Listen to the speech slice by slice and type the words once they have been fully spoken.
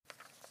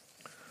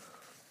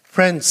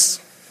Friends,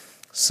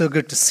 so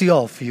good to see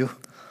all of you.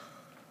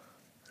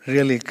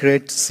 Really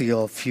great to see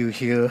all of you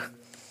here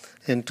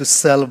and to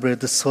celebrate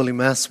this Holy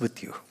Mass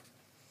with you.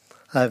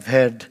 I've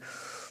had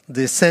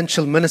the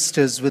essential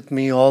ministers with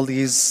me all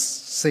these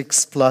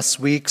 6+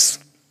 weeks.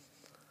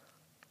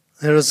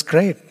 It was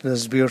great. It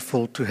was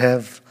beautiful to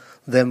have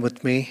them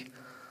with me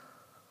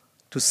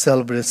to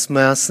celebrate this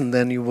Mass, and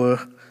then you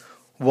were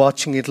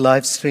watching it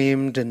live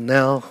streamed, and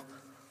now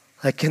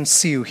I can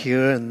see you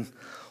here. And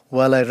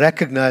while I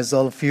recognize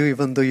all of you,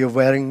 even though you're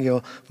wearing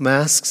your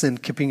masks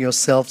and keeping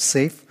yourself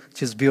safe,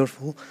 which is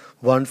beautiful,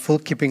 wonderful,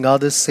 keeping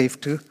others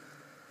safe too,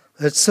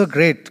 it's so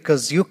great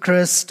because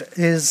Eucharist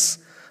is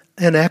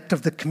an act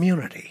of the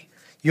community.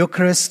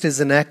 Eucharist is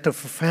an act of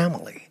a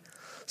family.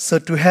 So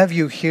to have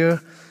you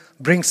here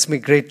brings me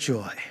great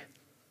joy.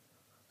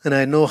 And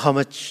I know how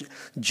much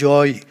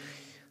joy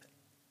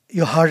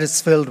your heart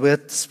is filled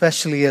with,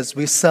 especially as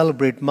we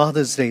celebrate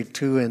Mother's Day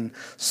too, and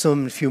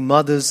so few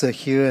mothers are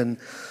here, and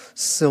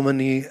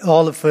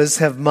all of us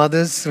have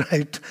mothers,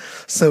 right?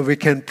 So we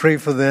can pray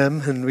for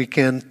them, and we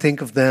can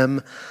think of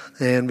them,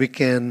 and we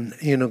can,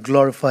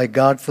 glorify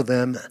God for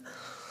them.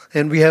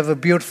 And we have a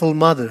beautiful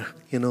mother,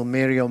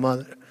 Mary, our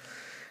mother,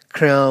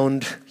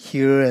 crowned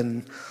here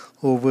and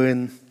over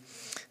in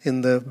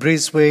the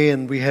breezeway,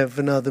 and we have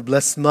another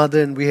Blessed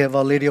Mother, and we have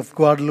Our Lady of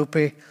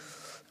Guadalupe.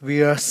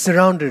 We are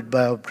surrounded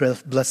by our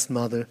Blessed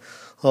Mother,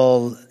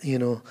 all,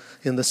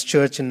 in this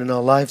church and in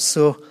our lives.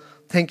 So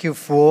thank you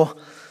for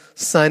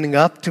signing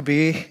up to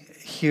be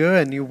here,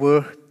 and you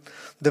were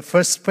the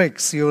first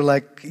picks. You're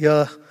like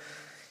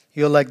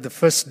the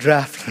first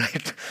draft,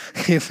 right?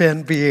 In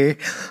NBA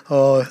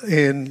or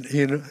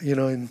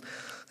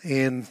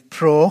in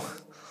pro.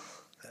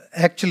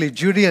 Actually,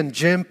 Judy and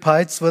Jim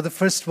Pites were the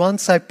first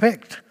ones I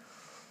picked.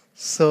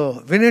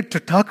 So we need to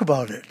talk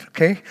about it,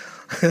 okay?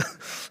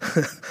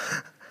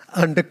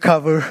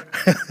 Undercover,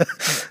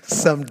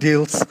 some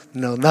deals.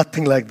 No,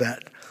 nothing like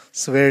that.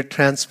 It's very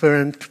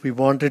transparent. We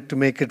wanted to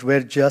make it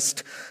very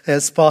just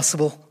as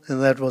possible,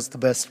 and that was the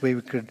best way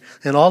we could.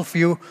 And all of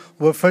you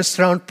were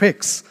first-round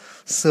picks.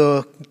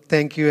 So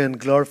thank you and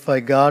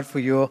glorify God for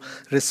your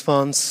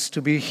response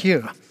to be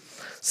here.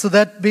 So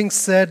that being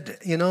said,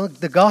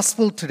 the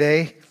gospel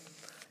today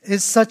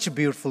is such a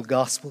beautiful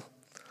gospel.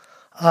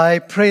 I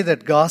pray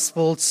that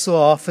gospel so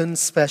often,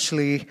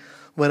 especially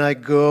when I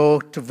go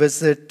to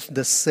visit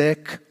the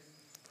sick,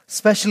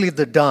 especially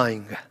the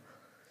dying.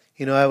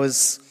 I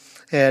was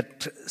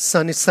at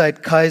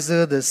Sunnyside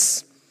Kaiser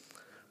this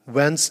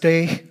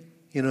Wednesday,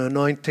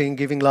 anointing,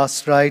 giving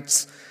last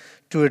rites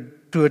to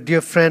a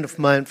dear friend of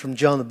mine from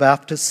John the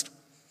Baptist.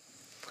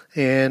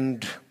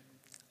 And,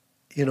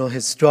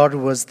 his daughter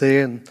was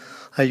there, and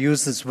I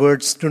used his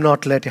words, "Do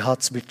not let your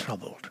hearts be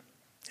troubled,"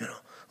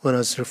 when I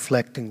was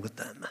reflecting with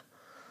them.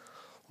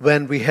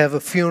 When we have a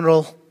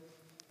funeral,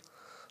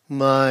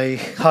 my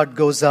heart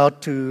goes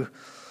out to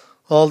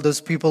all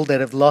those people that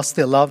have lost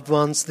their loved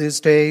ones these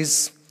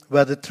days,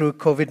 whether through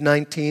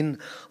COVID-19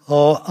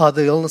 or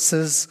other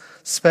illnesses,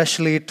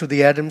 especially to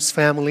the Adams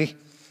family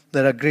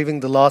that are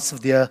grieving the loss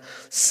of their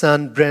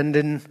son,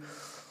 Brendan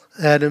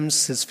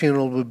Adams. His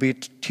funeral will be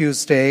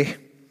Tuesday.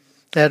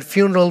 At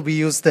funeral, we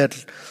use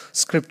that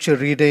scripture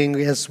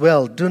reading as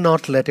well. "Do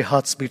not let your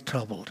hearts be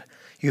troubled.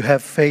 You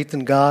have faith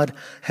in God,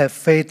 have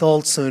faith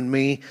also in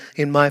me.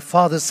 In my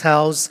Father's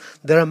house,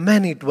 there are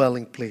many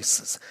dwelling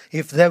places.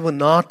 If there were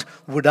not,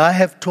 would I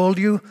have told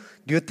you?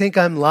 Do you think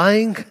I'm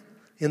lying?"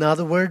 In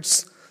other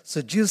words,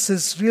 so Jesus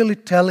is really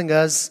telling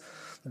us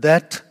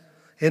that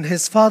in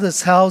his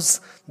Father's house,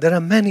 there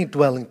are many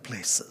dwelling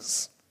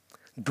places.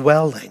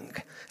 Dwelling,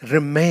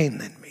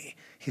 remain in me,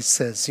 he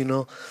says.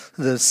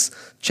 This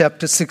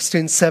chapter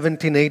 16,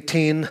 17,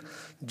 18,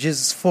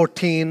 Jesus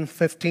 14,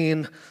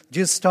 15,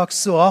 Jesus talks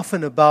so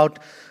often about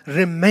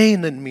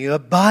remain in me,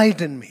 abide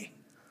in me.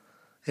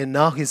 And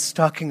now he's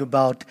talking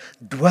about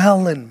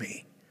dwell in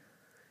me.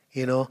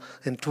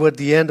 And toward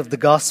the end of the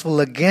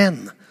gospel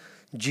again,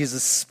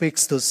 Jesus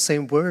speaks those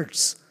same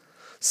words.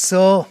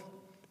 So,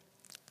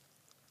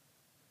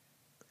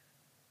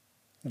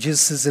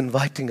 Jesus is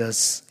inviting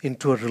us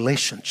into a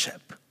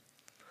relationship.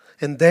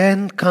 And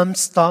then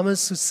comes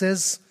Thomas who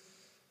says,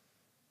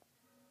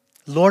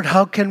 "Lord,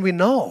 how can we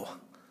know?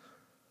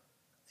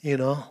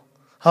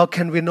 How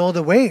can we know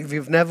the way?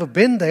 We've never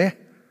been there."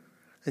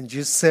 And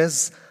Jesus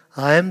says,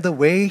 "I am the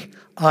way,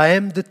 I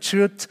am the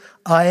truth,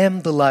 I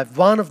am the life."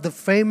 One of the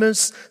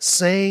famous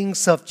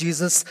sayings of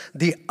Jesus,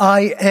 the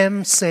I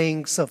am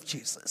sayings of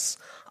Jesus.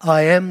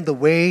 I am the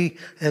way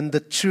and the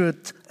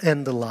truth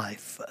and the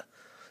life.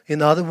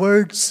 In other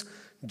words,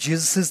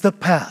 Jesus is the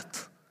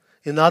path.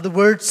 In other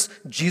words,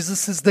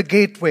 Jesus is the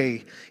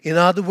gateway. In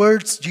other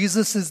words,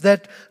 Jesus is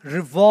that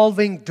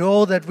revolving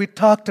door that we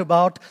talked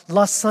about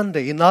last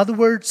Sunday. In other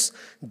words,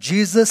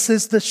 Jesus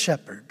is the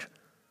shepherd.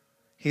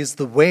 He is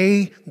the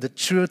way, the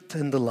truth,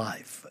 and the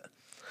life.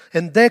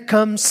 And there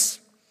comes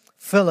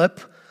Philip,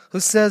 who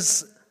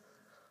says,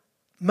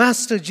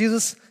 "Master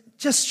Jesus,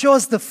 just show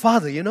us the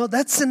Father,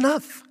 that's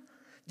enough.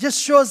 Just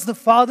show us the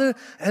Father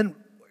and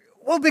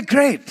we'll be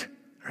great."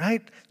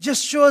 right?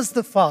 Just show us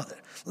the Father.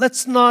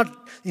 Let's not,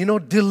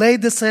 delay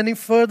this any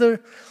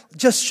further.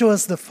 Just show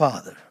us the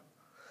Father.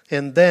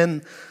 And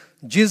then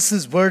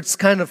Jesus' words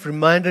kind of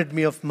reminded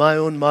me of my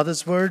own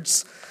mother's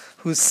words,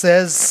 who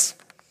says,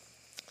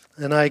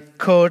 and I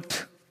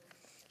quote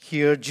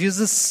here,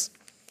 Jesus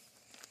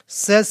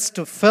says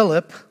to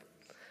Philip,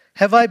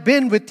 "Have I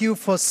been with you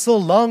for so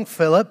long,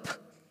 Philip,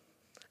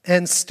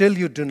 and still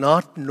you do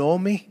not know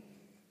me?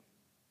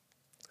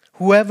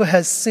 Whoever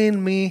has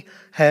seen me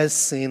has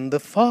seen the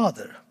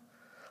Father.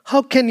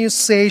 How can you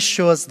say,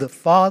 'Show us the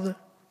Father'?"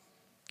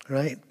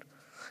 Right?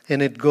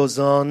 And it goes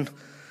on.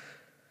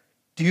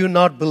 "Do you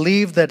not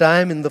believe that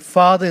I am in the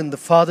Father and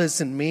the Father is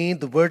in me?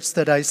 The words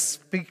that I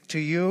speak to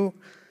you,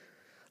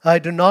 I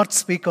do not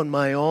speak on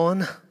my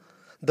own.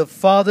 The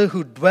Father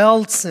who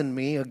dwells in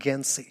me,"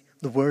 again see,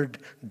 the word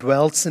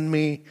dwells in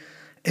me,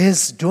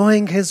 "is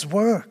doing his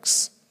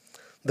works."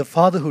 The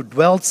Father who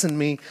dwells in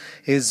me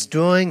is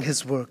doing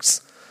his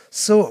works.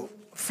 So,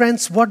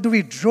 friends, what do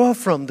we draw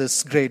from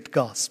this great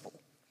gospel?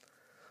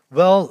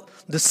 Well,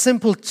 the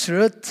simple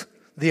truth,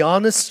 the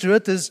honest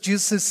truth is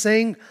Jesus is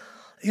saying,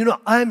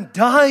 I'm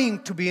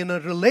dying to be in a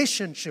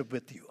relationship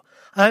with you.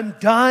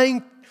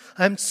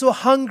 I'm so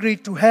hungry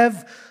to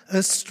have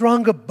a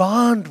stronger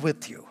bond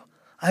with you.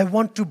 I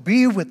want to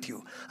be with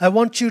you. I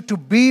want you to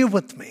be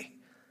with me.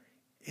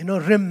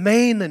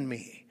 Remain in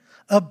me.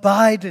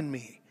 Abide in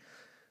me.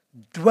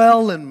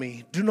 Dwell in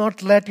me. Do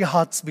not let your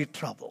hearts be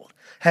troubled.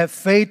 Have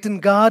faith in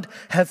God.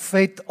 Have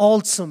faith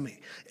also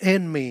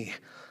in me.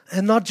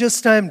 And not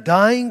just I'm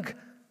dying.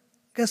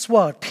 Guess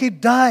what? He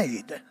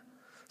died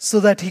so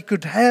that he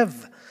could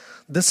have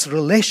this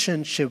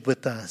relationship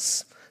with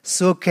us.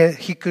 So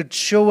he could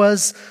show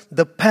us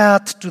the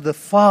path to the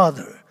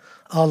Father,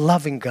 our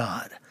loving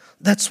God.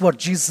 That's what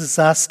Jesus is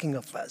asking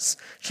of us,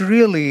 to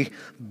really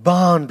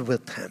bond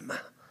with him.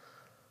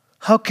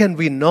 How can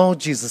we know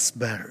Jesus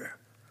better?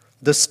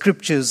 The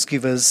scriptures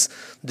give us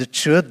the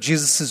truth.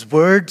 Jesus'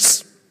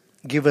 words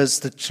give us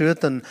the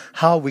truth on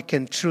how we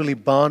can truly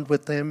bond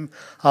with him.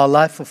 Our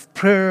life of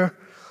prayer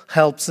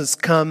helps us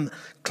come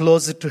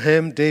closer to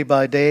him day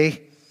by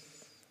day.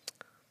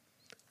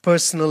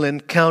 Personal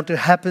encounter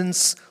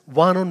happens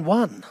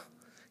one-on-one.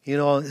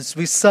 As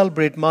we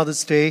celebrate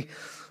Mother's Day,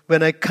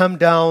 when I come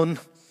down,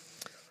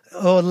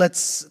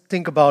 let's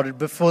think about it.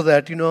 Before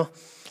that,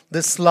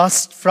 this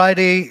last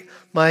Friday,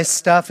 my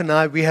staff and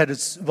I, we had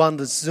one of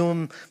the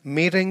Zoom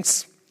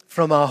meetings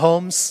from our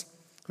homes.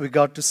 We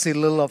got to see a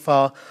little of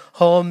our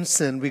homes,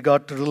 and we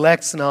got to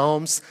relax in our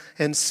homes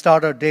and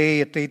start our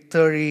day at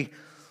 8:30.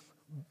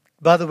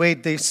 By the way,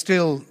 they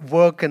still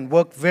work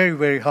very,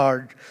 very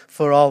hard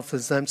for all of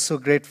us. I'm so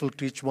grateful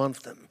to each one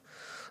of them.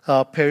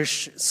 Our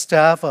parish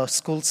staff, our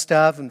school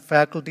staff, and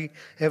faculty,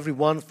 every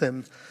one of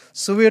them.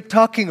 So we are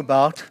talking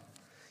about,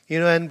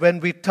 and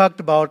when we talked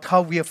about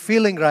how we are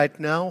feeling right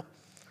now,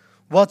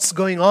 what's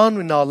going on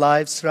in our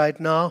lives right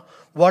now,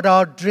 what are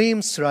our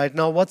dreams right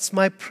now, what's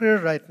my prayer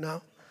right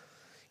now.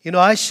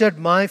 I shared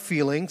my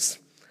feelings,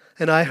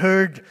 and I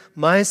heard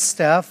my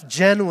staff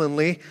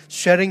genuinely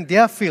sharing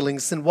their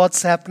feelings and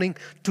what's happening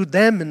to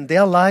them in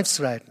their lives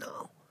right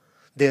now.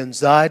 Their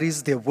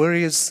anxieties, their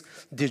worries,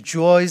 their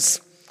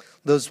joys.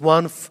 There's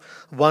one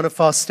of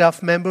our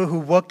staff member who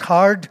worked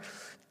hard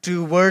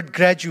toward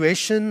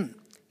graduation.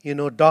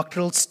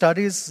 Doctoral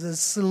studies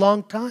is a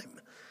long time.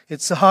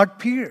 It's a hard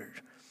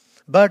period.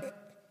 But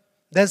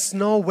there's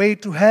no way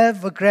to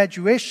have a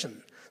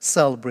graduation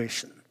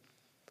celebration.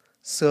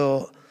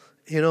 So,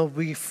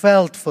 we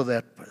felt for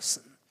that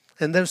person.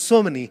 And there's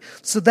so many.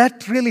 So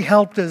that really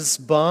helped us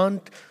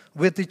bond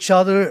with each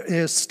other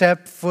a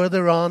step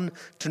further on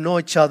to know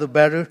each other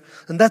better.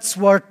 And that's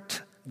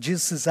what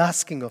Jesus is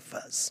asking of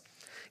us.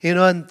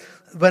 And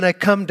when I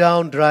come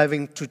down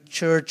driving to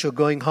church or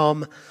going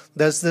home,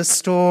 there's this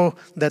store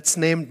that's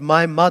named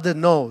My Mother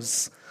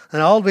Knows.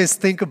 And I always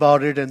think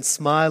about it and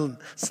smile.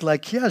 It's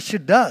like, yeah, she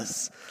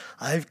does.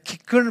 I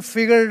couldn't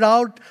figure it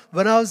out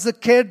when I was a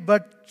kid,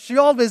 but she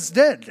always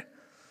did.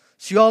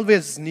 She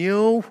always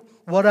knew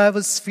what I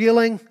was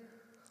feeling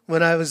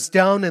when I was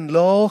down and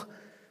low.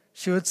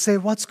 She would say,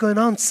 "What's going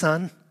on,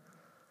 son?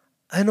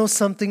 I know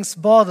something's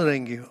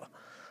bothering you.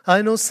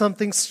 I know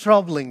something's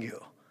troubling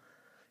you."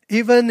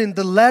 Even in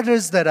the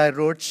letters that I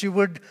wrote, she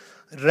would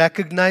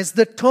recognize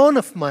the tone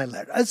of my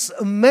letter. I was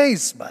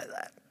amazed by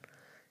that.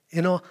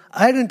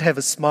 I didn't have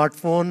a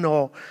smartphone,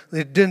 or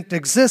it didn't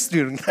exist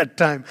during that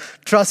time.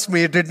 Trust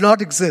me, it did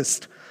not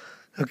exist.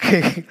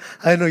 Okay,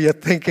 I know you're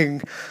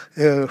thinking,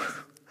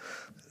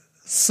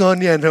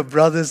 Sonia and her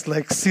brothers,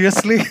 like,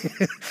 seriously?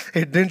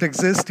 It didn't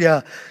exist?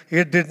 Yeah,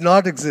 it did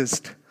not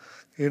exist.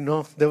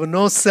 There were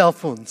no cell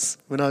phones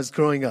when I was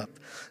growing up.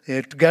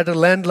 To get a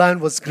landline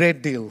was a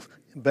great deal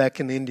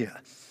back in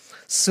India.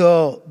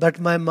 So,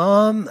 but my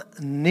mom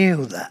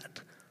knew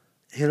that.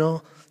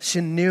 She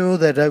knew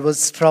that I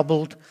was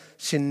troubled.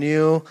 She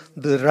knew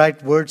the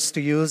right words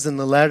to use in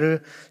the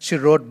letter. She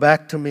wrote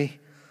back to me.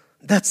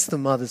 That's the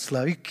mother's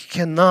love. You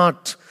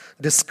cannot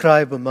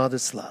describe a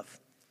mother's love.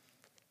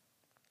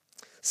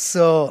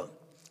 So,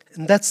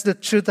 and that's the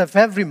truth of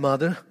every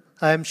mother.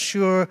 I'm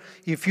sure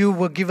if you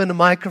were given a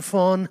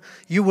microphone,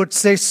 you would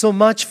say so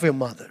much for your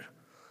mother.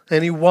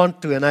 And you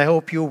want to, and I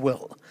hope you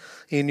will.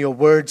 In your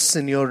words,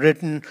 in your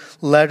written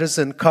letters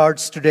and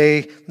cards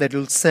today that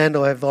you'll send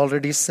or have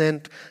already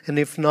sent. And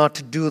if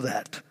not, do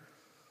that.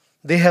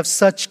 They have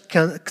such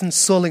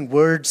consoling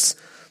words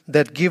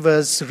that give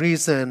us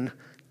reason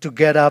to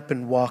get up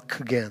and walk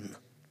again.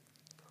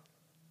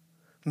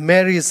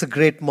 Mary is a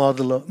great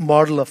model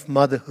of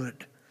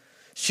motherhood.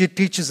 She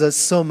teaches us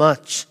so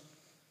much.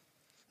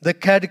 The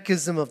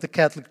Catechism of the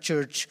Catholic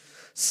Church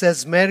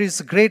says Mary is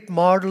a great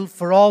model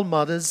for all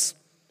mothers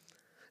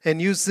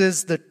and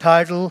uses the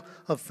title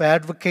of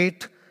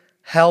advocate,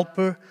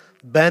 helper,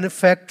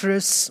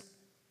 benefactress,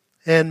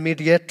 and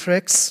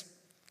mediatrix,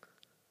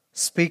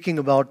 speaking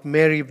about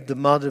Mary, the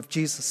mother of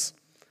Jesus.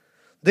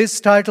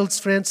 These titles,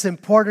 friends, are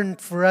important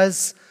for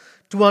us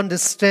to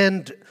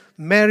understand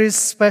Mary's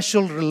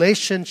special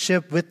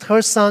relationship with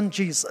her son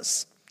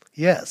Jesus.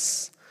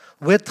 Yes,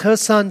 with her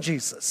son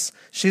Jesus.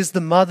 She's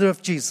the mother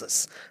of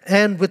Jesus,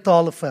 and with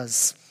all of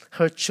us,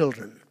 her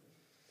children.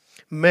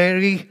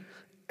 Mary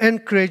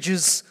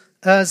encourages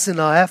us in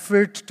our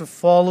effort to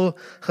follow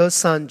her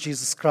son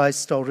Jesus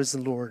Christ, our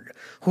risen Lord,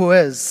 who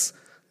is,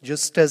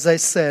 just as I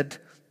said,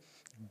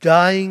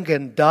 dying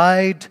and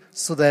died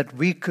so that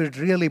we could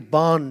really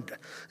bond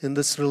in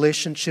this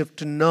relationship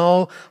to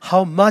know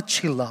how much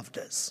he loved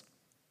us.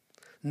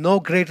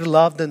 No greater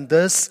love than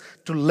this,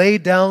 to lay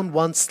down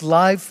one's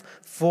life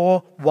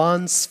for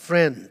one's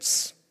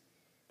friends.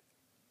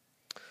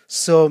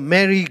 So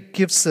Mary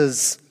gives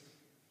us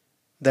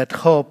that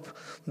hope,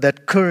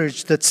 that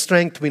courage, that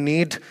strength we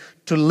need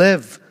to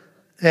live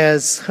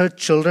as her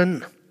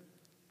children,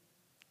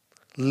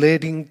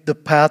 leading the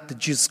path that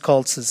Jesus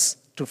calls us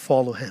to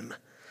follow him.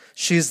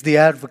 She's the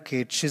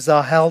advocate. She's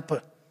our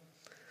helper.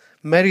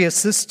 Mary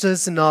assists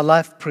us in our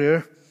life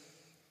prayer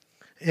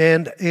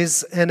and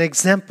is an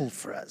example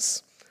for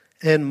us.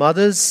 And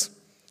mothers,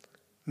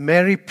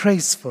 Mary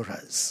prays for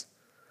us.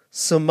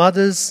 So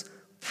mothers,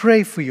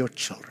 pray for your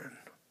children.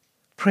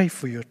 Pray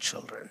for your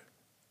children.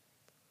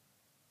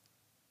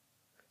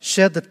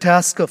 Share the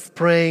task of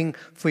praying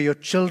for your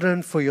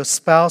children, for your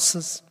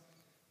spouses.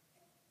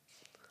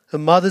 A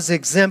mother's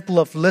example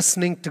of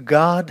listening to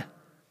God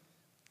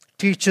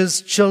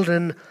teaches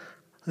children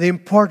the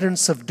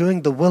importance of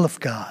doing the will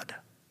of God.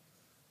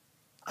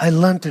 I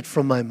learned it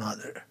from my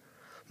mother.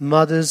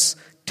 Mothers,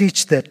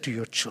 teach that to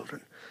your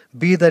children.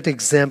 Be that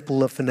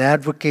example of an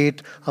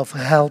advocate, of a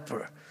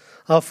helper,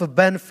 of a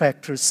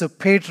benefactress, a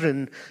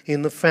patron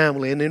in the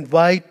family, and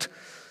invite.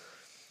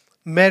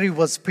 Mary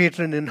was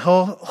patron in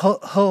her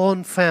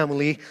own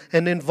family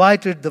and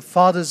invited the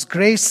Father's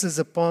graces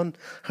upon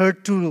her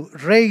to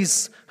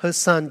raise her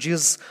son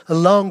Jesus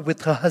along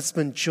with her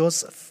husband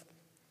Joseph.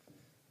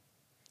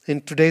 In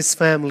today's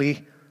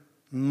family,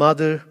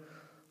 mother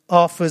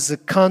offers a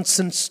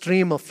constant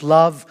stream of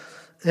love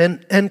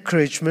and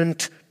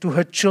encouragement to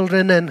her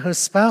children and her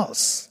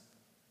spouse.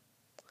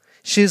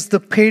 She is the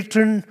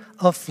patron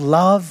of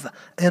love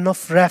and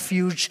of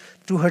refuge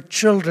to her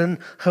children,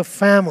 her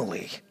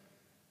family.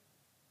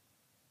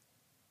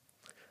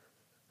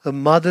 A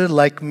mother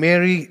like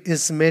Mary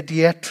is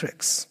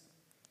mediatrix,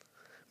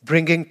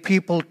 bringing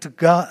people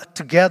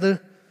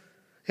together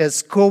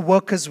as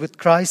co-workers with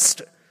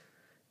Christ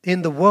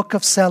in the work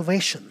of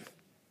salvation.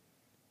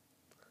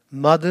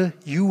 Mother,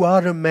 you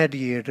are a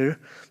mediator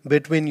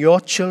between your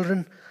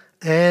children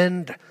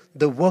and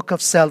the work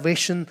of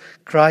salvation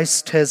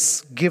Christ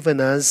has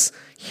given us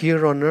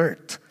here on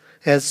earth.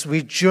 As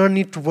we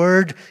journey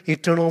toward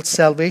eternal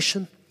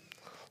salvation,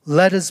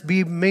 let us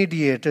be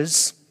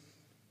mediators.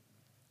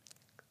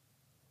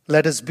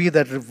 Let us be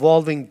that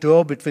revolving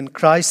door between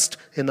Christ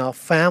and our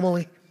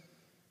family.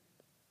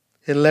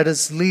 And let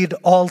us lead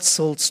all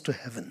souls to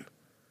heaven,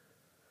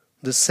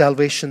 the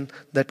salvation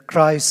that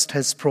Christ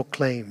has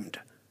proclaimed.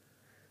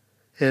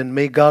 And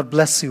may God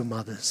bless you,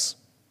 mothers.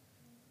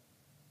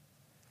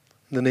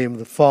 In the name of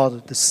the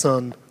Father, the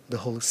Son, the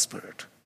Holy Spirit.